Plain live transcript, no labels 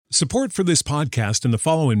Support for this podcast and the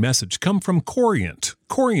following message come from Corient.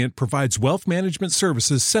 Corient provides wealth management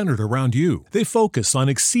services centered around you. They focus on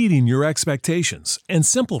exceeding your expectations and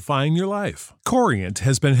simplifying your life. Corient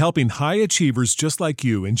has been helping high achievers just like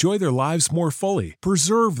you enjoy their lives more fully,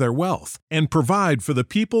 preserve their wealth, and provide for the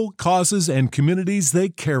people, causes, and communities they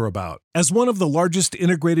care about. As one of the largest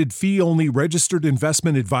integrated fee-only registered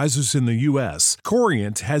investment advisors in the U.S.,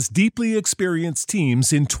 Corient has deeply experienced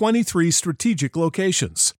teams in 23 strategic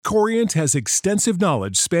locations. Corient has extensive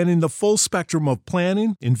knowledge spanning the full spectrum of planning,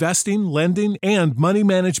 investing, lending, and money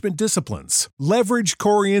management disciplines. Leverage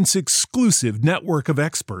Corient's exclusive network of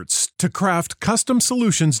experts to craft custom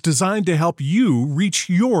solutions designed to help you reach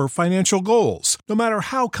your financial goals, no matter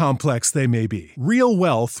how complex they may be. Real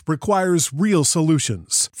wealth requires real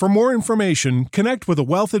solutions. For more information, connect with a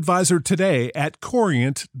wealth advisor today at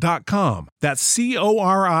Corient.com. That's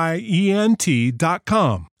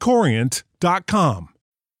Corient.com. Corient.com.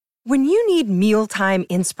 When you need mealtime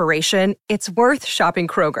inspiration, it's worth shopping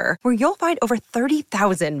Kroger, where you'll find over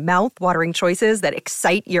 30,000 mouth-watering choices that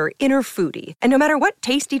excite your inner foodie. And no matter what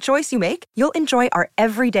tasty choice you make, you'll enjoy our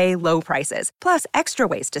everyday low prices, plus extra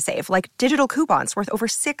ways to save, like digital coupons worth over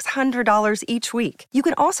 $600 each week. You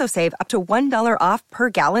can also save up to $1 off per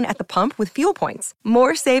gallon at the pump with fuel points.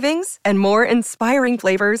 More savings and more inspiring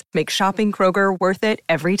flavors make shopping Kroger worth it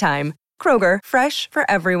every time. Kroger, fresh for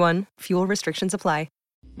everyone. Fuel restrictions apply.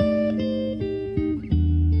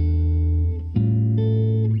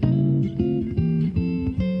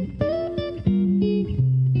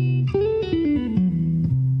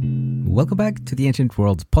 Welcome back to the Ancient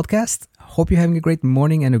Worlds podcast. Hope you're having a great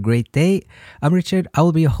morning and a great day. I'm Richard. I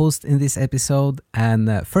will be your host in this episode.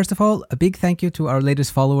 And first of all, a big thank you to our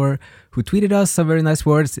latest follower who tweeted us some very nice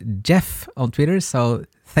words, Jeff on Twitter. So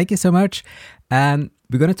thank you so much. And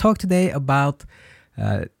we're going to talk today about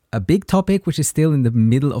a big topic, which is still in the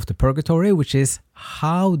middle of the purgatory, which is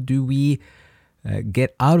how do we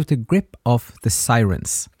get out of the grip of the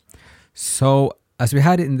sirens? So as we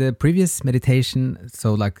had in the previous meditation,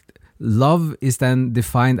 so like love is then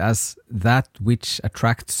defined as that which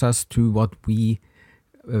attracts us to what we,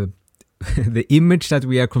 the image that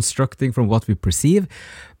we are constructing from what we perceive.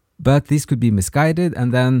 But this could be misguided.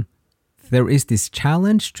 And then there is this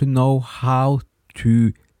challenge to know how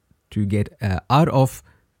to get out of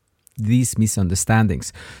these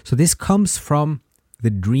misunderstandings. So this comes from the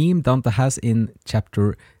dream Dante has in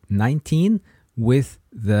chapter 19 with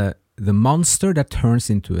the monster that turns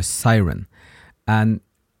into a siren. And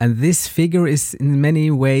this figure is in many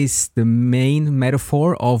ways the main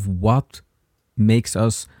metaphor of what makes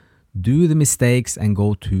us do the mistakes and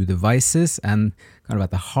go to the vices, and kind of at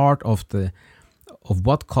the heart of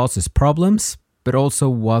what causes problems, but also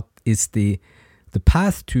what is the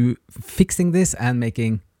path to fixing this and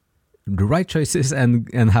making the right choices and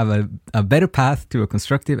have a better path to a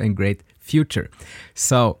constructive and great future.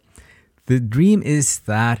 So the dream is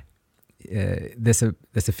that there's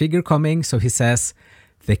a figure coming. So he says,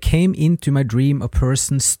 "There came into my dream a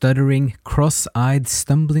person stuttering, cross-eyed,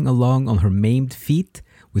 stumbling along on her maimed feet,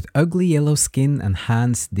 with ugly yellow skin and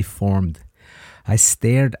hands deformed. I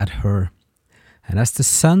stared at her, and as the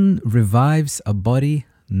sun revives a body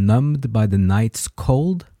numbed by the night's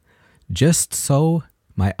cold, just so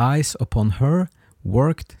my eyes upon her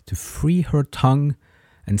worked to free her tongue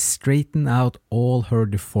and straighten out all her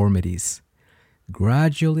deformities,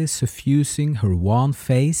 gradually suffusing her wan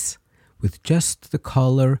face with just the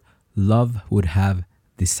color love would have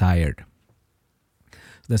desired."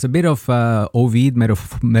 There's a bit of Ovid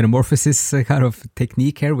metamorphosis kind of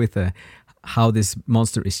technique here with how this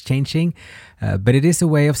monster is changing. But it is a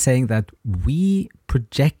way of saying that we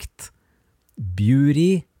project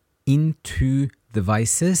beauty into the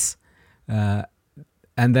vices,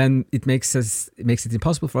 and then it makes it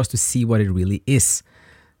impossible for us to see what it really is.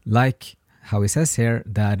 Like how he says here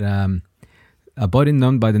that a body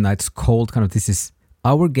numbed by the night's cold, kind of this is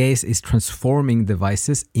our gaze is transforming the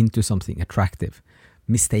vices into something attractive,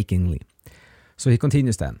 mistakenly. So he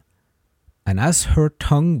continues then. "And as her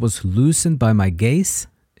tongue was loosened by my gaze,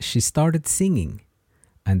 she started singing,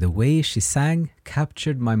 and the way she sang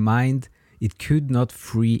captured my mind. It could not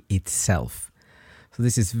free itself." So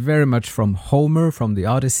this is very much from Homer, from the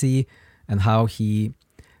Odyssey, and how he,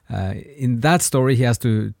 in that story, he has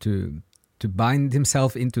to bind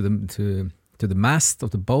himself into the mast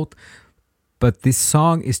of the boat. But this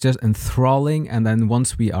song is just enthralling, and then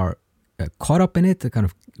once we are caught up in it,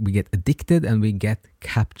 we get addicted and we get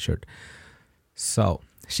captured. So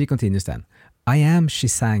she continues then. "I am," she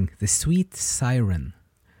sang, "the sweet siren.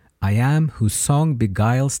 I am whose song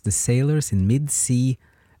beguiles the sailors in mid-sea,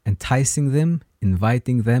 enticing them,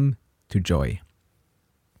 inviting them to joy."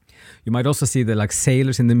 You might also see that like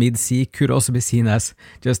sailors in the mid-sea could also be seen as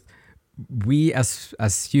just we as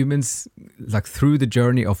humans, like through the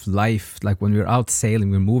journey of life, like when we're out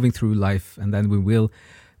sailing, we're moving through life, and then we will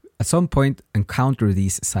at some point encounter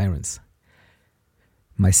these sirens.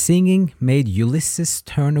 My singing made Ulysses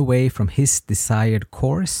turn away from his desired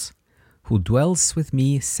course. Who dwells with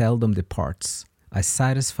me seldom departs. I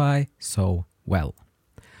satisfy so well.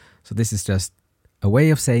 So this is just a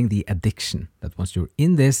way of saying the addiction, that once you're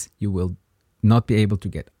in this, you will not be able to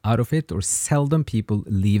get out of it, or seldom people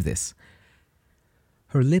leave this.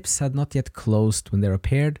 Her lips had not yet closed when there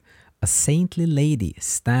appeared a saintly lady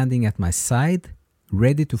standing at my side,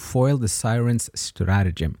 ready to foil the siren's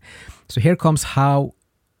stratagem. So here comes how,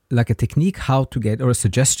 like a technique, how to get, or a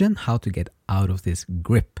suggestion, how to get out of this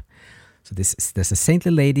grip. So there's a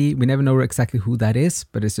saintly lady. We never know exactly who that is,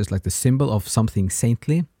 but it's just like the symbol of something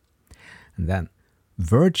saintly. And then,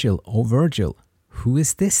 Virgil, oh Virgil, who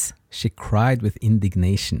is this? She cried with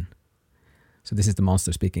indignation. So this is the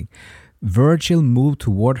monster speaking. Virgil moved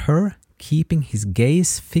toward her, keeping his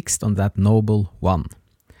gaze fixed on that noble one.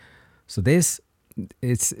 So this,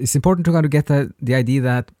 it's important to kind of get the idea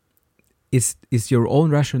that it's your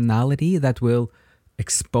own rationality that will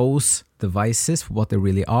expose the vices for what they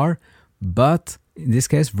really are. But in this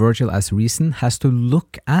case, Virgil as reason has to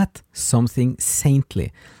look at something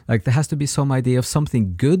saintly. Like there has to be some idea of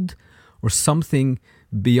something good or something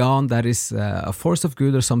beyond that is a force of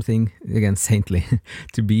good or something, again, saintly,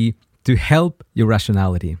 to help your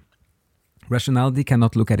rationality. Rationality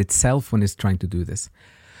cannot look at itself when it's trying to do this.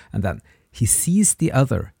 And then he seized the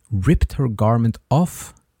other, ripped her garment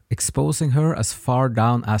off, exposing her as far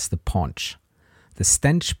down as the paunch. The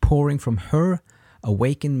stench pouring from her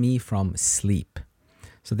awakened me from sleep.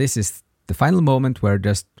 So this is the final moment where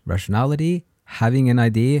just rationality, having an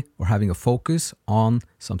idea or having a focus on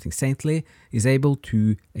something saintly, is able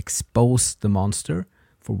to expose the monster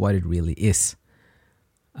for what it really is.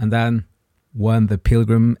 And then when the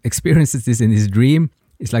pilgrim experiences this in his dream,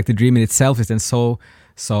 it's like the dream in itself is then so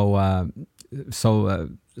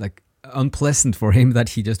like unpleasant for him that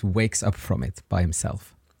he just wakes up from it by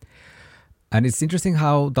himself. And it's interesting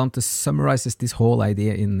how Dante summarizes this whole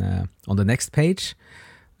idea in on the next page,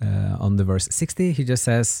 on the verse 60. He just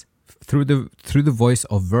says, through the voice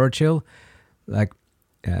of Virgil, like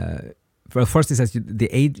well, first he says,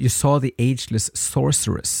 you saw the ageless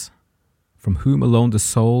sorceress, from whom alone the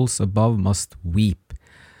souls above must weep.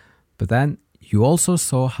 But then you also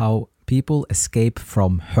saw how people escape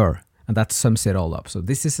from her, and that sums it all up. So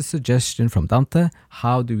this is a suggestion from Dante.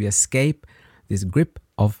 How do we escape this grip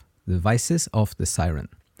of the vices of the siren?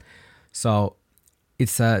 So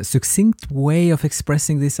it's a succinct way of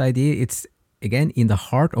expressing this idea. It's, again, in the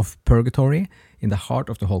heart of purgatory, in the heart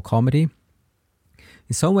of the whole comedy.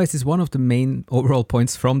 In some ways, it's one of the main overall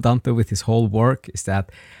points from Dante with his whole work, is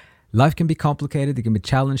that life can be complicated, it can be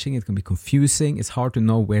challenging, it can be confusing, it's hard to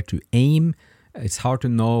know where to aim, it's hard to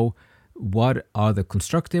know what are the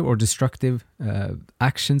constructive or destructive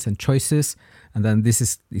actions and choices. And then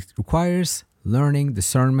it requires learning,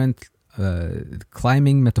 discernment,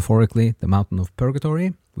 climbing metaphorically the mountain of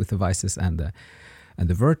purgatory with the vices and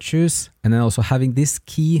the virtues, and then also having this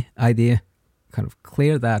key idea kind of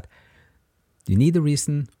clear that you need a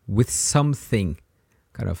reason with something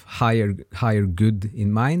kind of higher good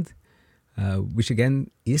in mind, which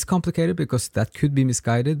again is complicated because that could be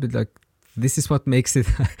misguided, but like this is what makes it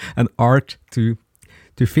an art to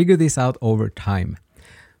figure this out over time.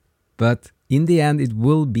 But in the end, it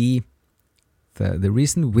will be the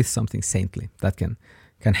reason with something saintly that can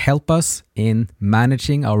help us in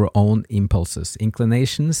managing our own impulses,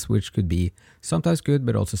 inclinations, which could be sometimes good,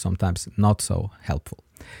 but also sometimes not so helpful.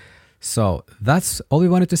 So that's all we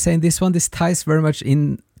wanted to say in this one. This ties very much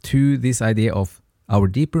into this idea of our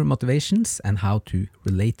deeper motivations and how to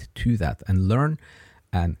relate to that and learn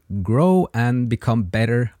and grow and become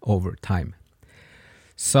better over time.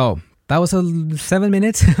 So that was 7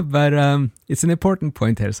 minutes, but it's an important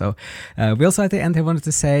point here. So we also at the end here wanted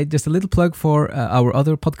to say just a little plug for our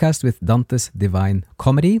other podcast with Dante's Divine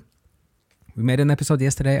Comedy. We made an episode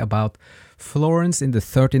yesterday about Florence in the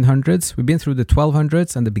 1300s. We've been through the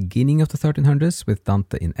 1200s and the beginning of the 1300s with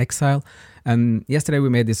Dante in exile. And yesterday we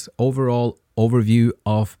made this overall overview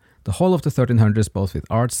of the whole of the 1300s, both with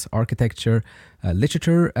arts, architecture,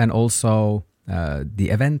 literature, and also the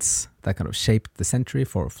events that kind of shaped the century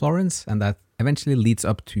for Florence, and that eventually leads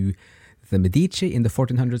up to the Medici in the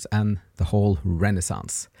 1400s and the whole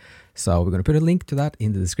Renaissance. So we're going to put a link to that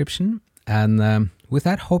in the description. And with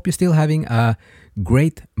that, hope you're still having a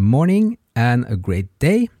great morning and a great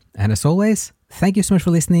day. And as always, thank you so much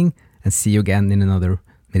for listening, and see you again in another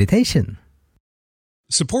meditation.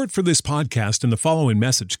 Support for this podcast and the following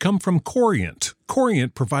message come from Corient.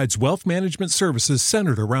 Corient provides wealth management services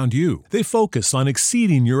centered around you. They focus on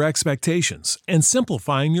exceeding your expectations and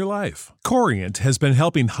simplifying your life. Corient has been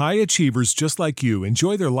helping high achievers just like you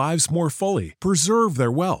enjoy their lives more fully, preserve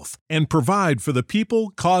their wealth, and provide for the people,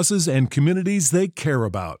 causes, and communities they care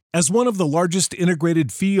about. As one of the largest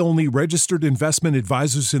integrated fee-only registered investment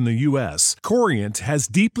advisors in the U.S., Corient has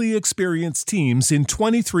deeply experienced teams in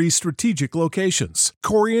 23 strategic locations.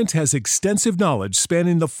 Corient has extensive knowledge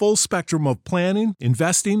spanning the full spectrum of planning,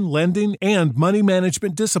 investing, lending, and money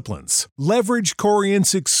management disciplines. Leverage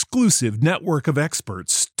Corient's exclusive network of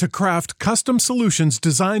experts to craft custom solutions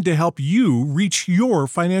designed to help you reach your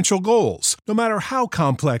financial goals, no matter how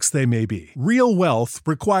complex they may be. Real wealth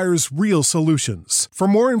requires real solutions. For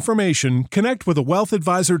more information, connect with a wealth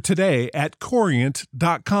advisor today at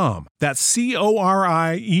Corient.com. That's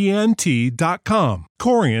Corient.com.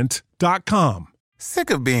 Corient.com. Sick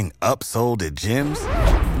of being upsold at gyms?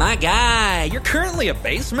 My guy, you're currently a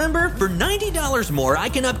base member? For $90 more, I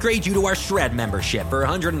can upgrade you to our Shred membership. For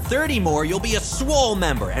 $130 more, you'll be a Swole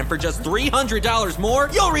member. And for just $300 more,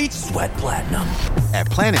 you'll reach Sweat Platinum. At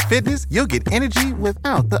Planet Fitness, you'll get energy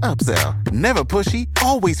without the upsell. Never pushy,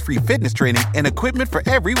 always free fitness training and equipment for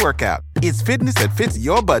every workout. It's fitness that fits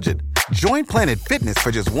your budget. Join Planet Fitness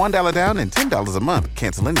for just $1 down and $10 a month.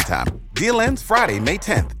 Cancel anytime. Deal ends Friday, May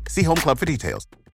 10th. See Home Club for details.